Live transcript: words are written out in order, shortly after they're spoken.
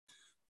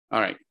All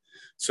right,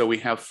 so we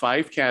have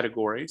 5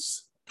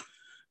 categories.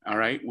 All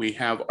right, we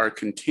have our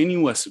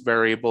continuous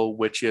variable,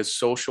 which is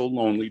social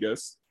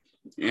loneliness.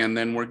 And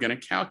then we're going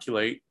to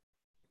calculate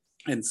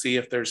and see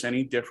if there's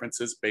any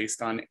differences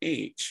based on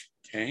age,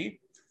 okay?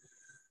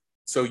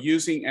 So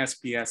using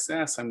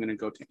SPSS, I'm going to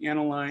go to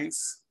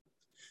Analyze.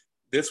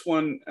 This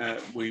one,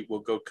 we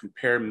will go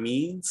compare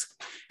means.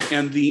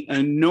 And the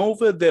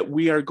ANOVA that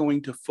we are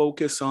going to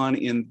focus on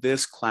in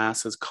this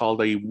class is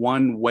called a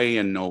one-way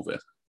ANOVA.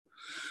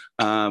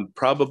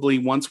 Probably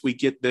once we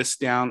get this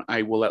down,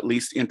 I will at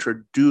least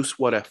introduce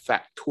what a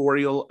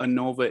factorial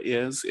ANOVA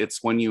is.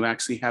 It's when you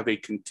actually have a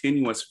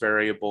continuous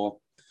variable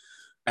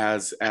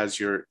as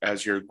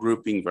your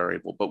grouping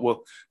variable. But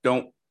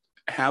don't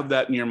have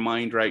that in your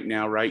mind right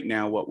now. Right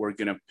now, what we're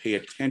going to pay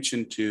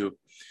attention to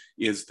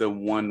is the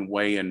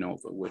one-way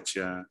ANOVA, which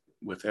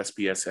with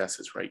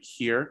SPSS is right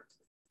here.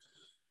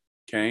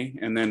 Okay,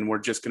 and then we're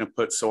just going to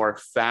put, so our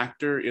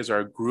factor is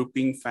our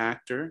grouping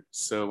factor.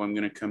 So I'm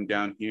going to come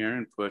down here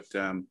and put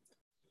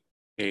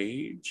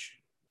age.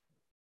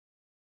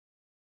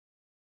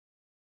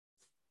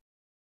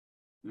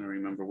 I don't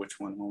remember which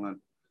one, hold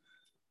on.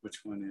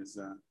 Which one is,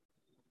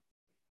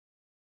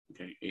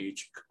 okay,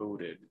 age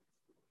coded.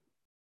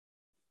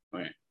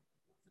 Okay,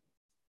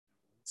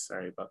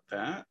 sorry about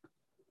that.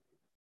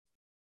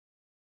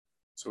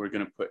 So we're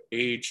going to put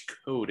age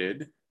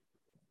coded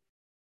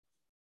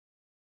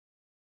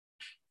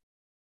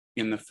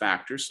in the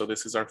factors. So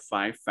this is our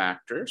 5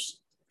 factors,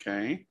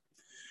 okay?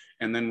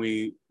 And then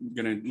we're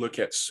going to look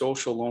at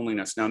social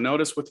loneliness. Now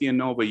notice with the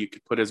ANOVA, you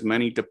could put as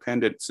many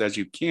dependents as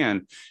you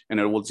can, and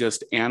it will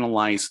just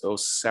analyze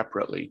those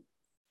separately.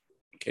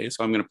 Okay,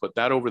 so I'm going to put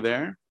that over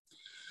there.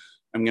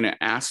 I'm going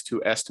to ask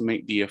to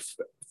estimate the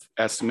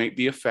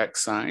effect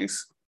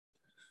size.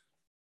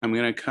 I'm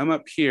going to come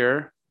up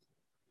here,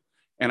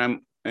 and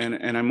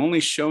I'm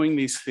only showing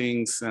these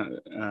things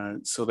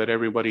so that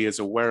everybody is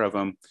aware of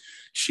them.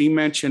 She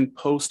mentioned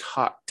post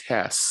hoc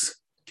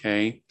tests,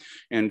 okay?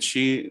 And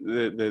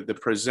the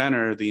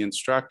presenter, the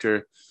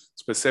instructor,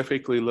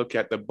 specifically look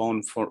at the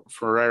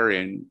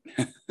Bonferrarian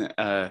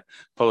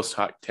post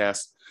hoc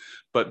test,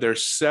 but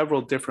there's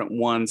several different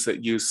ones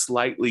that use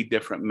slightly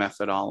different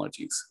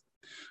methodologies.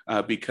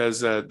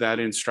 Because that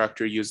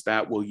instructor used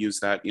that, we'll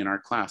use that in our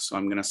class. So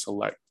I'm going to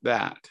select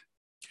that,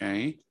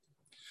 okay?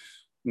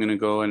 I'm going to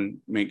go and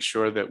make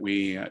sure that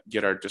we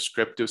get our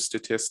descriptive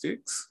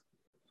statistics.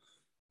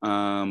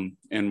 And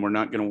we're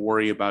not going to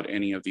worry about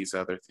any of these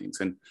other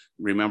things. And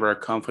remember our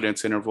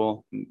confidence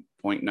interval,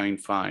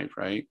 0.95,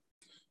 right?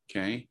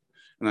 Okay.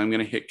 And I'm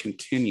going to hit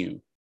continue.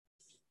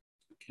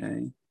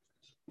 Okay. I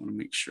want to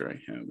make sure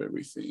I have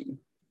everything.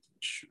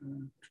 Sure.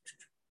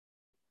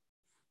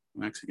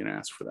 I'm actually going to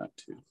ask for that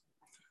too.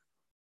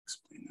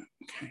 Explain that.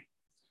 Okay.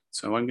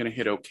 So I'm going to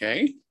hit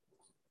OK.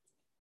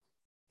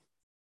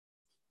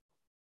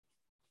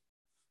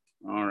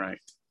 All right.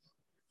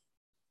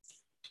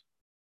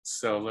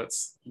 So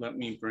let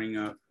me bring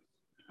up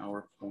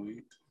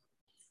PowerPoint.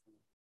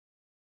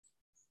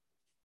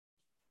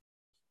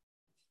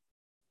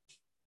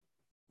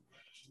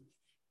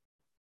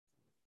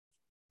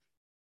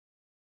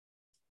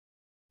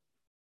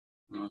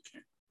 Okay.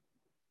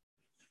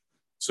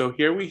 So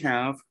here we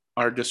have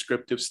our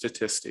descriptive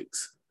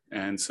statistics.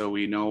 And so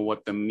we know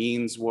what the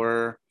means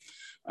were,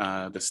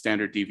 the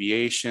standard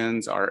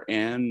deviations, our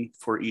N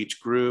for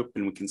each group.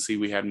 And we can see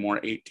we had more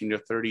 18 to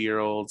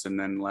 30-year-olds and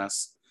then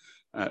less.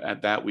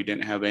 At that, we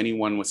didn't have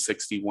anyone with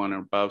 61 or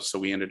above. So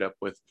we ended up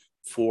with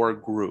 4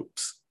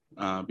 groups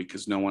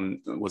because no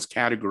one was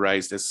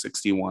categorized as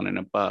 61 and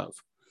above,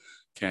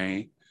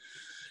 okay?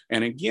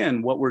 And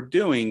again, what we're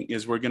doing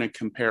is we're going to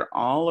compare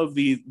all of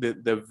the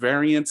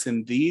variance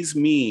in these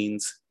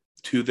means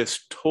to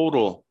this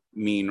total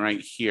mean right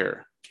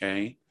here,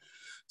 okay?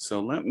 So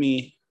let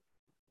me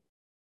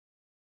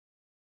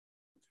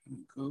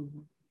go.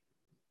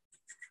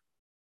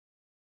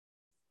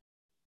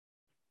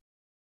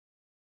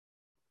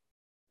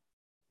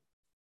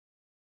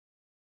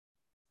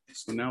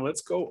 So now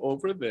let's go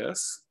over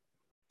this.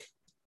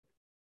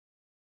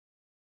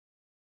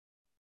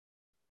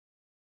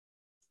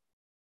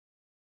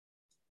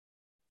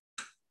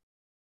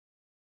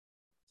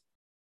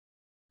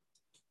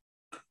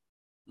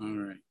 All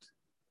right.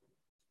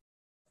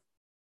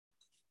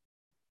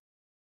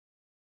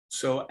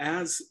 So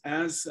as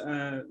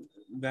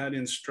that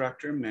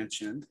instructor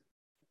mentioned,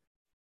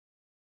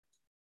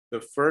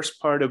 the first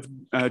part of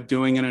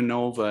doing an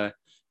ANOVA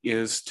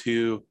is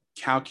to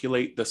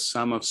calculate the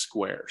sum of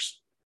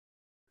squares.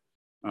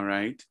 All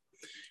right.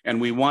 And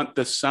we want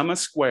the sum of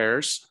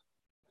squares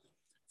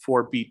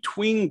for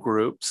between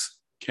groups,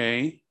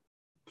 okay?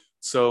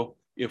 So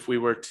if we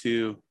were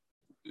to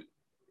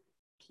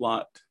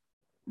plot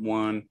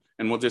 1,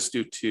 and we'll just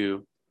do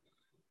 2,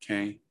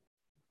 okay?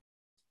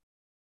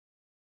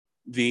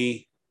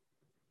 The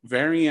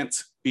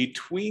variance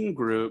between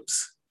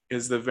groups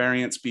is the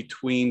variance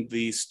between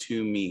these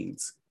 2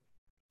 means,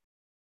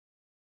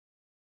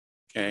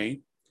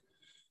 okay?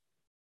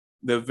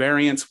 The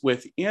variance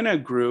within a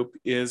group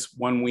is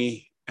when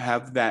we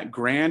have that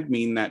grand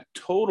mean, that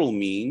total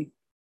mean,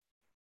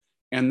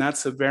 and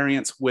that's a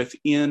variance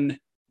within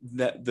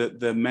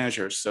the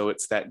measure. So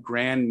it's that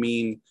grand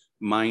mean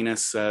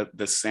minus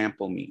the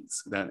sample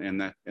means,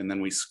 and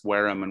then we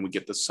square them and we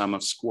get the sum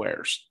of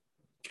squares,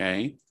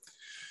 okay?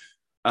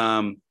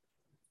 And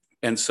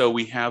so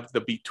we have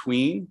the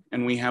between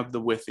and we have the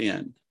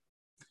within.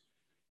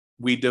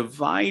 We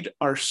divide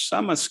our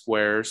sum of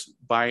squares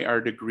by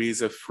our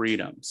degrees of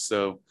freedom.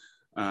 So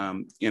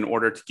in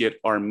order to get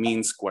our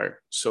mean square.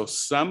 So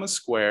sum of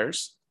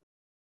squares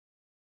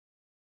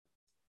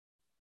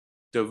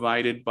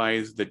divided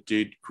by the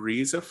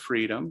degrees of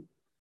freedom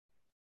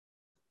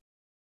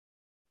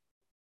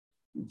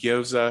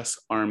gives us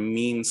our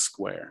mean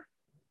square.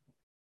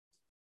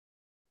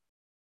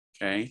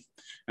 Okay,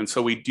 and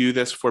so we do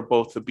this for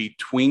both the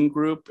between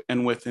group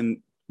and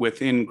within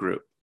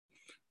group.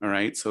 All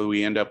right, so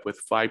we end up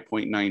with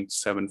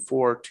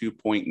 5.974,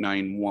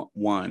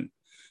 2.91.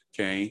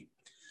 Okay,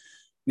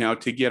 now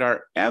to get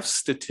our F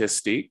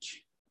statistic,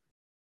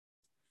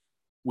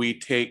 we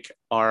take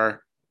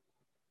our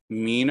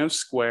mean of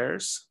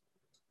squares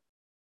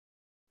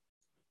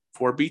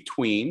for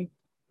between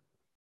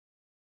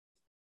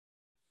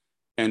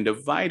and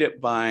divide it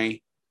by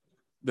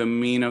the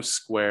mean of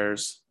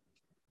squares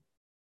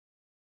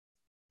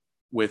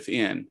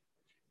within,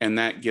 and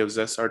that gives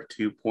us our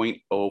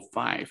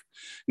 2.05.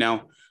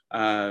 Now,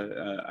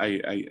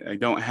 I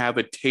don't have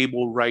a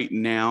table right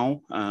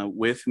now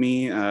with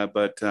me,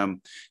 but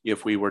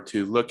if we were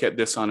to look at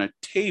this on a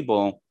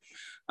table,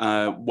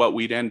 what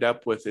we'd end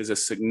up with is a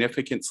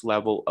significance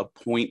level of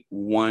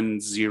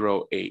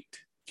 0.108,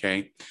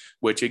 okay?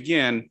 Which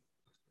again,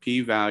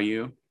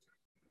 p-value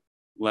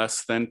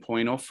less than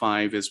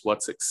 0.05 is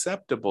what's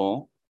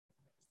acceptable.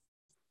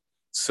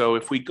 So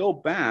if we go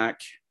back,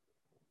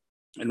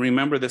 and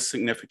remember the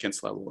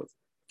significance level,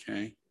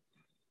 okay?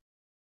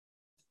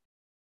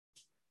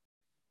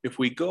 If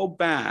we go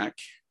back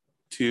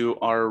to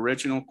our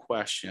original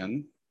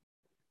question,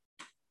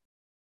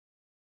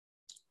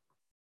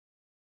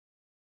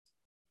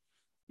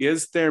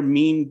 is there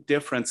mean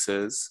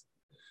differences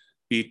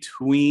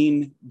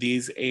between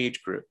these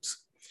age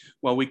groups?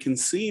 Well, we can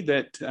see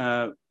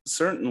that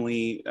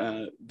certainly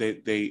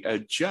they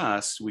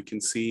adjust. We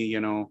can see,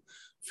 you know,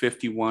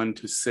 51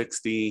 to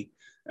 60,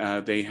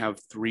 they have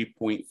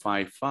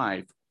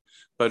 3.55.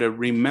 But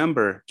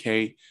remember,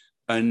 okay,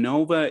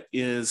 ANOVA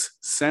is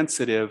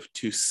sensitive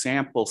to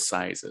sample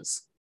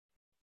sizes,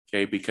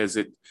 okay, because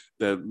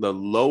the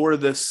lower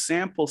the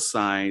sample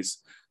size,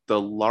 the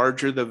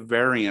larger the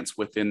variance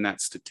within that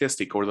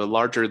statistic, or the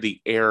larger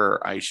the error,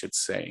 I should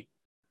say.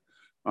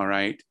 All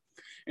right.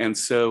 And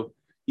so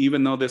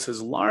even though this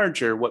is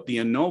larger, what the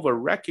ANOVA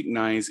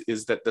recognize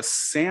is that the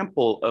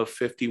sample of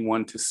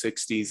 51 to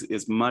 60s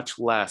is much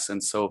less.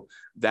 And so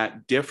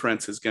that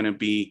difference is going to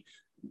be,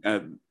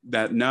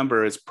 that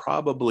number is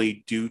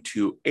probably due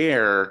to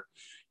error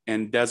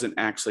and doesn't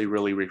actually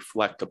really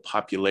reflect the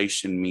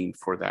population mean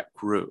for that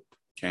group,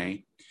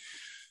 okay?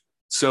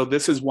 So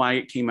this is why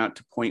it came out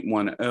to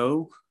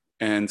 0.10.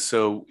 And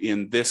so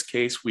in this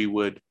case, we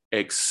would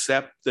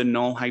accept the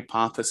null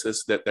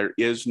hypothesis that there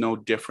is no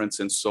difference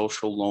in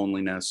social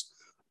loneliness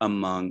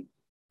among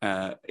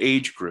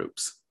age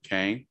groups,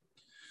 okay?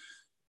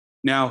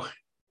 Now,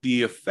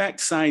 the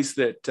effect size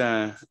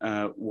that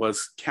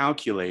was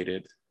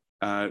calculated,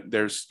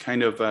 there's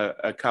kind of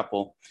a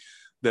couple.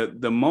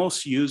 The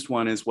most used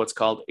one is what's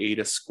called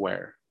eta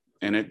square,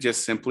 and it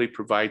just simply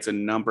provides a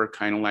number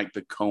kind of like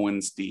the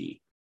Cohen's d,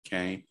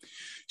 okay?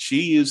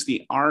 She used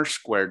the R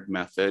squared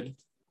method,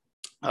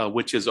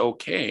 which is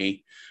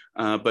okay,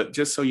 but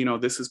just so you know,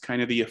 this is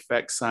kind of the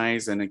effect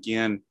size. And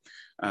again,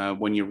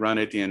 when you run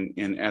it in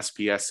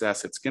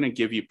SPSS, it's going to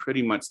give you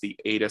pretty much the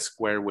eta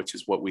square, which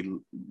is what we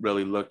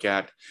really look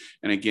at.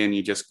 And again,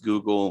 you just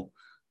Google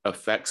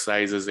effect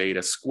sizes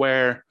eta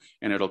square,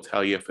 and it'll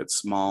tell you if it's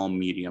small,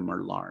 medium,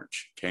 or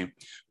large, okay?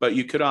 But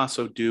you could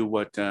also do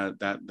what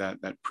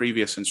that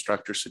previous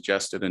instructor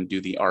suggested and do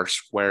the R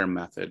square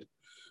method.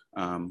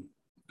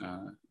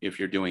 If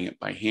you're doing it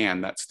by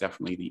hand, that's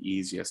definitely the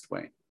easiest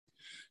way.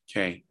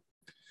 Okay,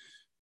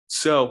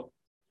 so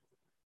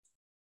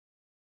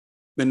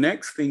the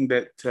next thing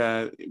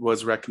that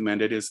was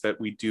recommended is that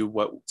we do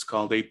what's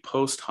called a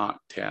post hoc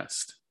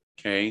test,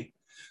 okay?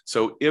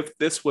 So if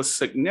this was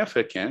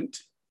significant,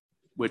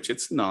 which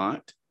it's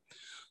not,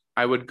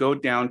 I would go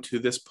down to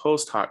this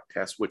post hoc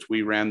test, which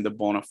we ran the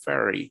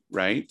Bonaferi,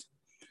 right?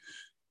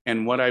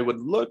 And what I would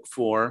look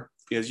for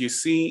is, you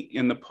see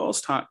in the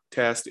post hoc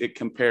test, it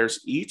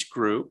compares each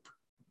group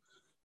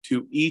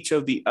to each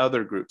of the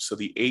other groups. So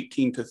the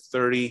 18 to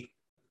 30,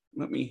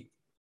 let me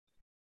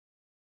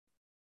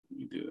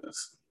do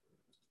this.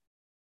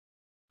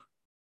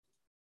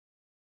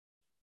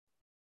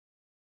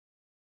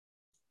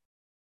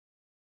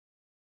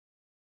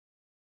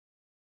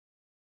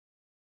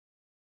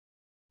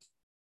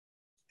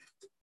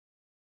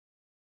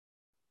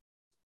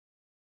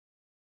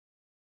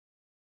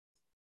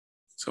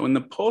 So in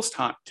the post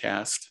hoc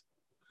test,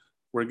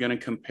 we're going to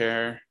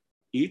compare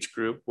each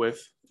group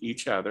with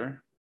each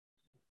other.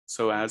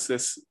 So as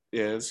this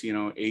is,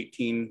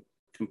 18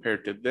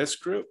 compared to this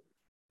group,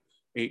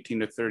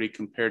 18 to 30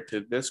 compared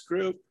to this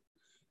group,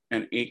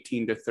 and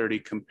 18 to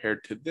 30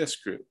 compared to this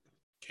group,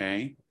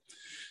 okay?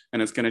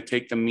 And it's gonna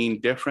take the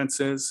mean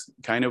differences,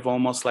 kind of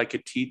almost like a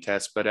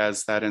t-test, but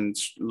as that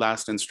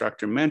last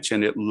instructor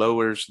mentioned, it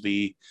lowers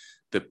the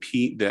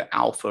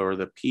alpha or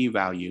the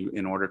p-value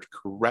in order to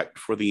correct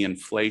for the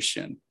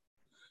inflation,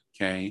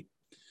 okay?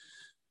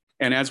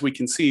 And as we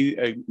can see,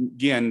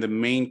 again, the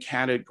main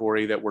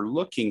category that we're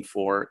looking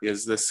for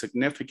is the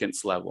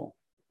significance level.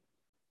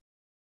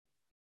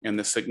 And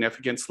the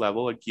significance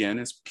level, again,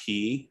 is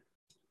p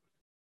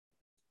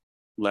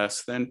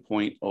less than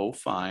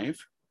 0.05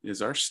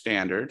 is our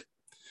standard.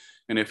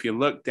 And if you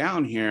look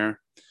down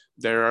here,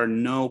 there are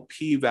no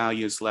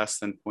p-values less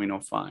than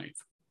 0.05,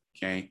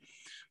 okay?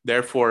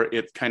 Therefore,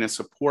 it kind of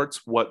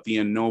supports what the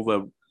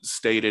ANOVA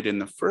stated in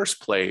the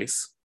first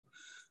place,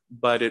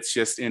 but it's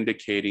just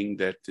indicating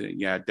that,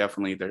 yeah,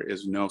 definitely there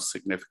is no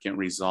significant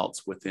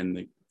results within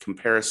the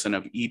comparison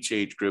of each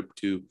age group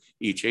to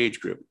each age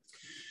group.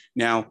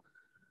 Now,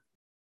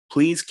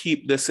 please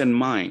keep this in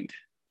mind.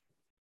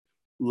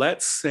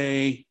 Let's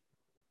say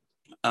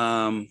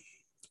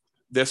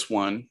this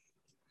one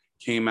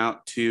came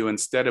out to,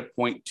 instead of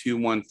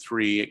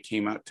 0.213, it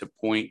came out to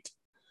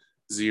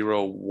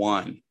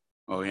 0.01,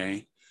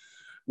 okay?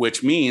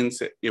 Which means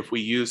that if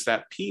we use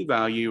that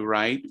p-value,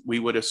 right, we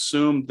would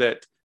assume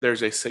that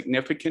there's a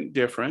significant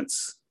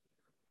difference,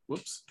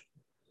 whoops,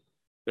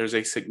 there's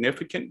a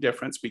significant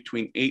difference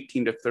between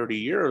 18 to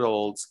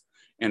 30-year-olds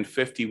and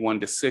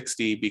 51 to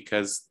 60,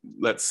 because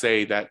let's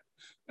say that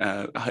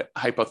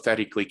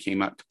hypothetically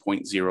came out to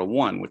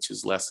 0.01, which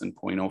is less than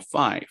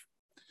 0.05.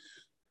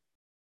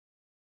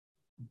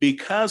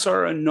 Because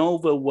our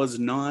ANOVA was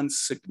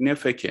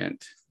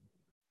non-significant,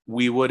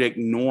 we would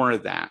ignore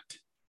that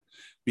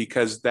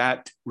because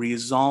that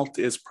result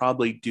is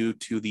probably due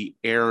to the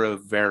error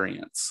of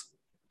variance.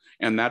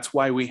 And that's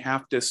why we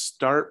have to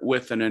start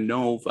with an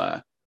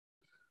ANOVA,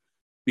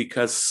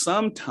 because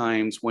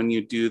sometimes when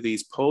you do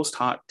these post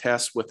hoc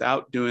tests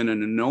without doing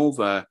an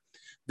ANOVA,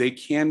 they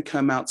can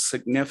come out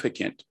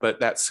significant, but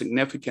that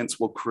significance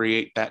will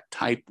create that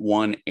type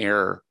 1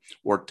 error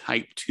or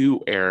type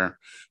 2 error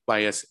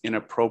by us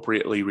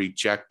inappropriately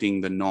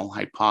rejecting the null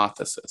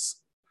hypothesis,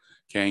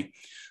 okay?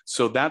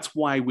 So that's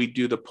why we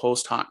do the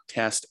post hoc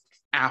test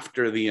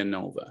after the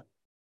ANOVA,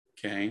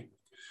 okay?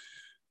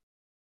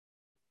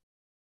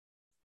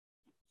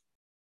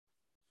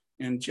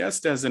 And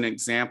just as an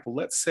example,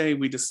 let's say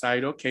we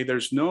decide, okay,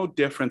 there's no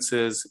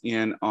differences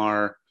in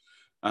our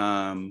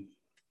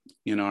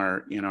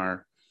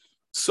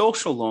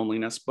social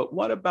loneliness, but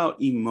what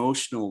about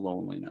emotional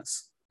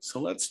loneliness? So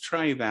let's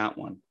try that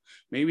one.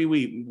 Maybe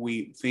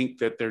we think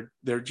that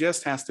there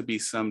just has to be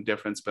some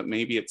difference, but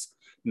maybe it's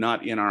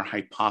not in our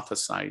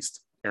hypothesized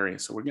area.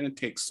 So we're going to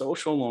take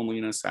social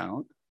loneliness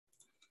out,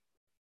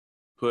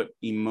 put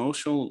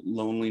emotional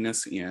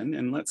loneliness in,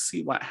 and let's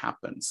see what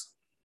happens.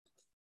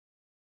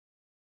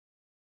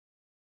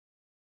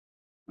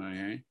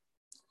 Okay.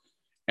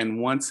 And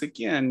once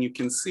again, you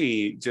can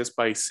see just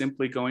by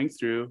simply going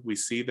through, we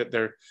see that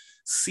there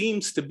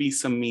seems to be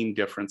some mean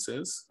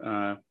differences.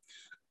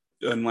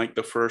 Unlike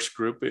the first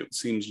group, it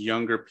seems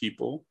younger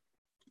people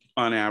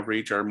on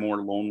average are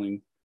more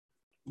lonely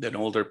than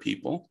older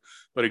people.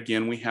 But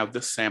again, we have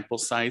the sample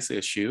size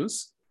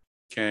issues,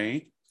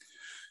 okay?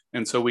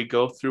 And so we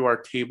go through our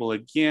table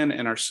again,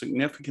 and our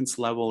significance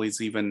level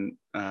is even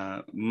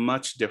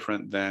much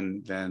different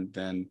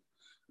than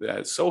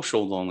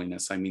social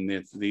loneliness. I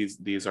mean,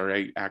 these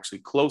are actually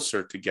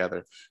closer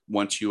together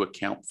once you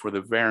account for the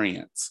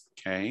variance,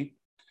 okay?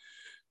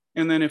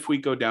 And then if we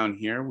go down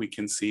here, we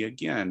can see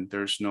again,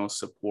 there's no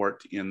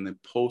support in the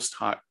post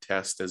hoc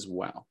test as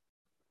well,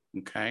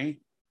 okay?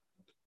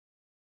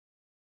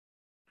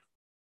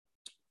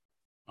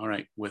 All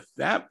right, with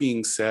that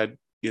being said,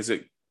 is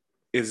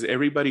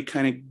everybody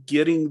kind of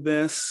getting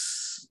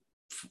this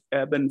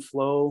ebb and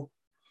flow?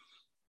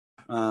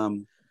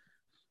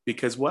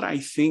 Because what I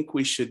think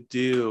we should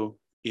do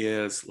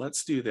is,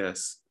 let's do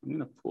this. I'm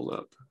going to pull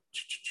up.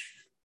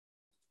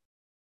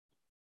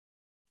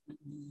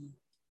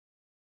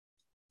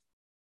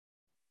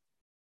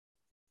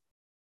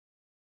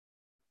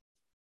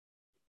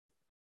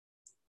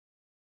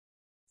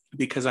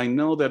 Because I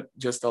know that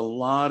just a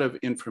lot of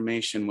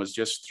information was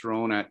just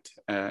thrown at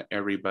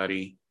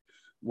everybody.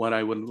 What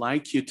I would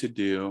like you to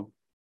do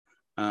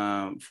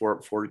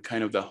for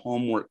kind of the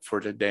homework for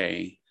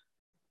today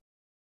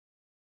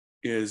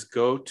is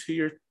go to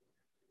your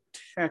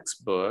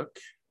textbook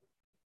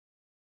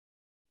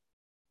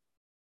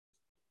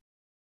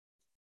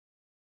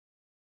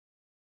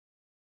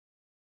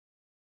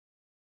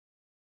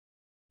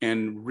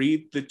and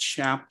read the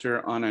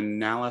chapter on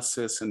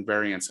analysis and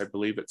variance. I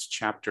believe it's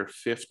chapter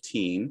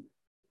 15,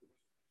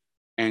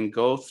 and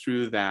go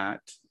through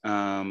that.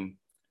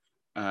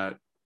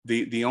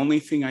 The only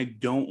thing I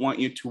don't want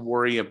you to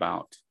worry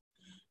about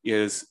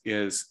is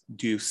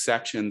do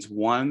sections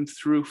 1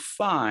 through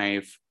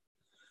 5,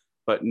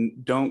 but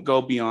don't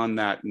go beyond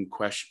that in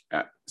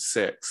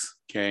 6.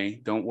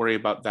 Okay, don't worry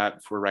about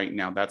that for right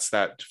now. That's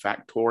that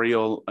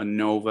factorial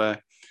ANOVA,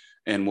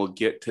 and we'll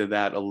get to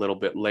that a little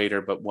bit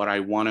later. But what I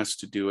want us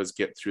to do is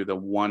get through the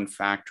one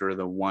factor,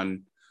 the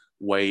one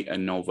way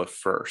ANOVA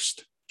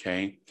first.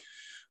 Okay,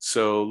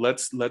 so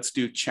let's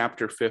do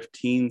chapter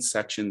 15,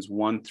 sections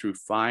 1 through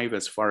 5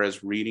 as far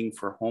as reading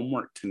for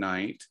homework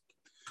tonight.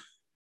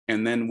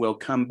 And then we'll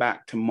come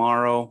back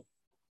tomorrow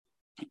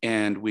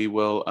and we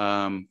will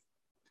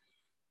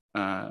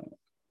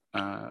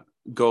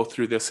go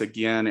through this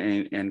again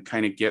and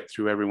kind of get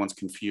through everyone's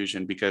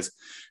confusion, because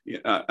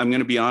I'm going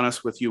to be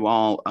honest with you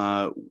all.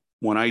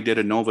 When I did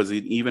ANOVAs,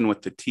 even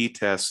with the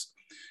t-tests,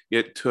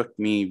 it took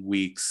me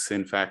weeks.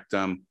 In fact,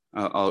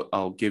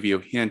 I'll give you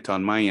a hint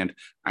on my end.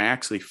 I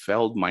actually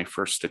failed my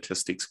first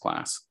statistics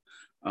class.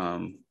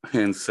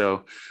 And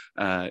so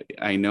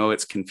I know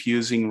it's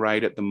confusing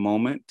right at the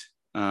moment,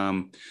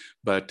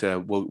 but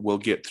we'll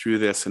get through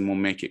this and we'll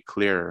make it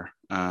clearer.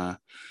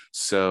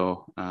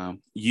 So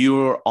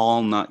you're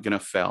all not going to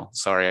fail.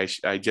 Sorry,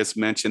 I just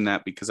mentioned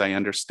that because I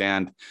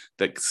understand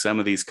that some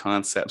of these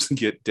concepts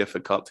get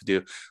difficult to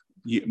do.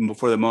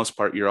 For the most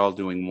part, you're all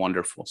doing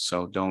wonderful.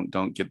 So don't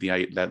get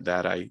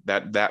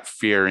that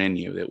fear in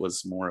you. It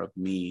was more of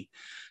me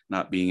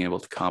not being able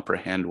to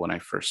comprehend when I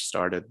first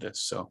started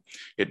this. So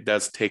it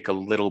does take a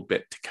little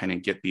bit to kind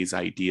of get these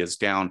ideas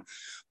down.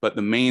 But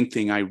the main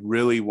thing I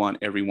really want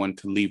everyone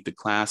to leave the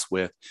class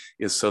with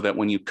is so that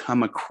when you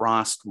come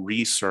across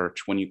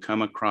research, when you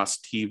come across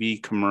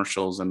TV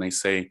commercials and they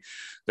say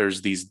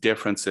there's these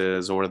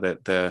differences, or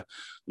that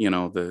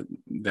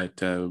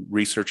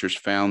researchers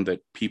found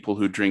that people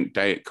who drink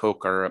Diet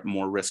Coke are at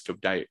more risk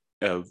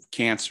of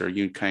cancer,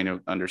 you kind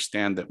of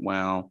understand that,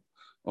 well,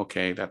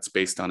 okay, that's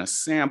based on a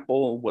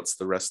sample. What's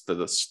the rest of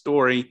the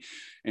story?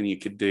 And you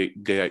could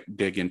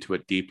dig into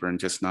it deeper and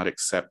just not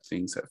accept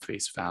things at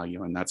face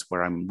value. And that's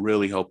where I'm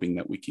really hoping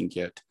that we can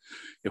get.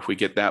 If we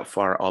get that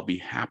far, I'll be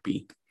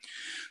happy.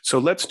 So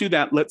let's do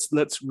that.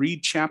 Let's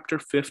read chapter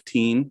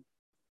 15,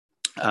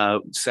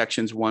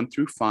 sections 1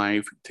 through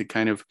 5 to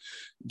kind of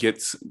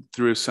get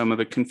through some of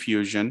the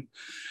confusion.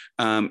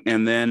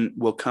 And then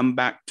we'll come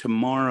back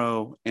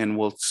tomorrow and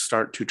we'll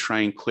start to try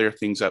and clear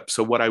things up.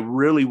 So what I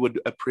really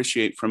would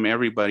appreciate from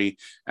everybody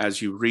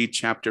as you read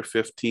chapter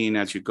 15,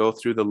 as you go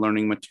through the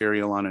learning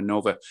material on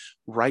ANOVA,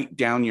 write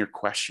down your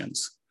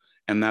questions.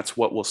 And that's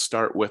what we'll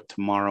start with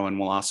tomorrow. And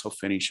we'll also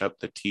finish up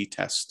the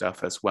t-test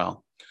stuff as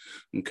well.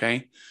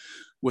 Okay.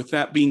 With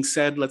that being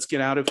said, let's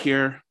get out of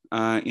here.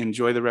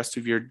 Enjoy the rest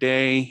of your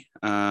day.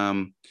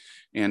 And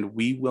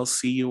we will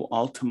see you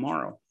all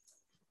tomorrow.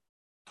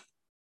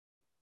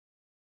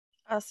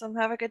 Awesome.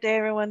 Have a good day,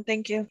 everyone.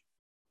 Thank you.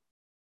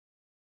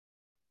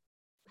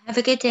 Have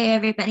a good day,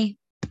 everybody.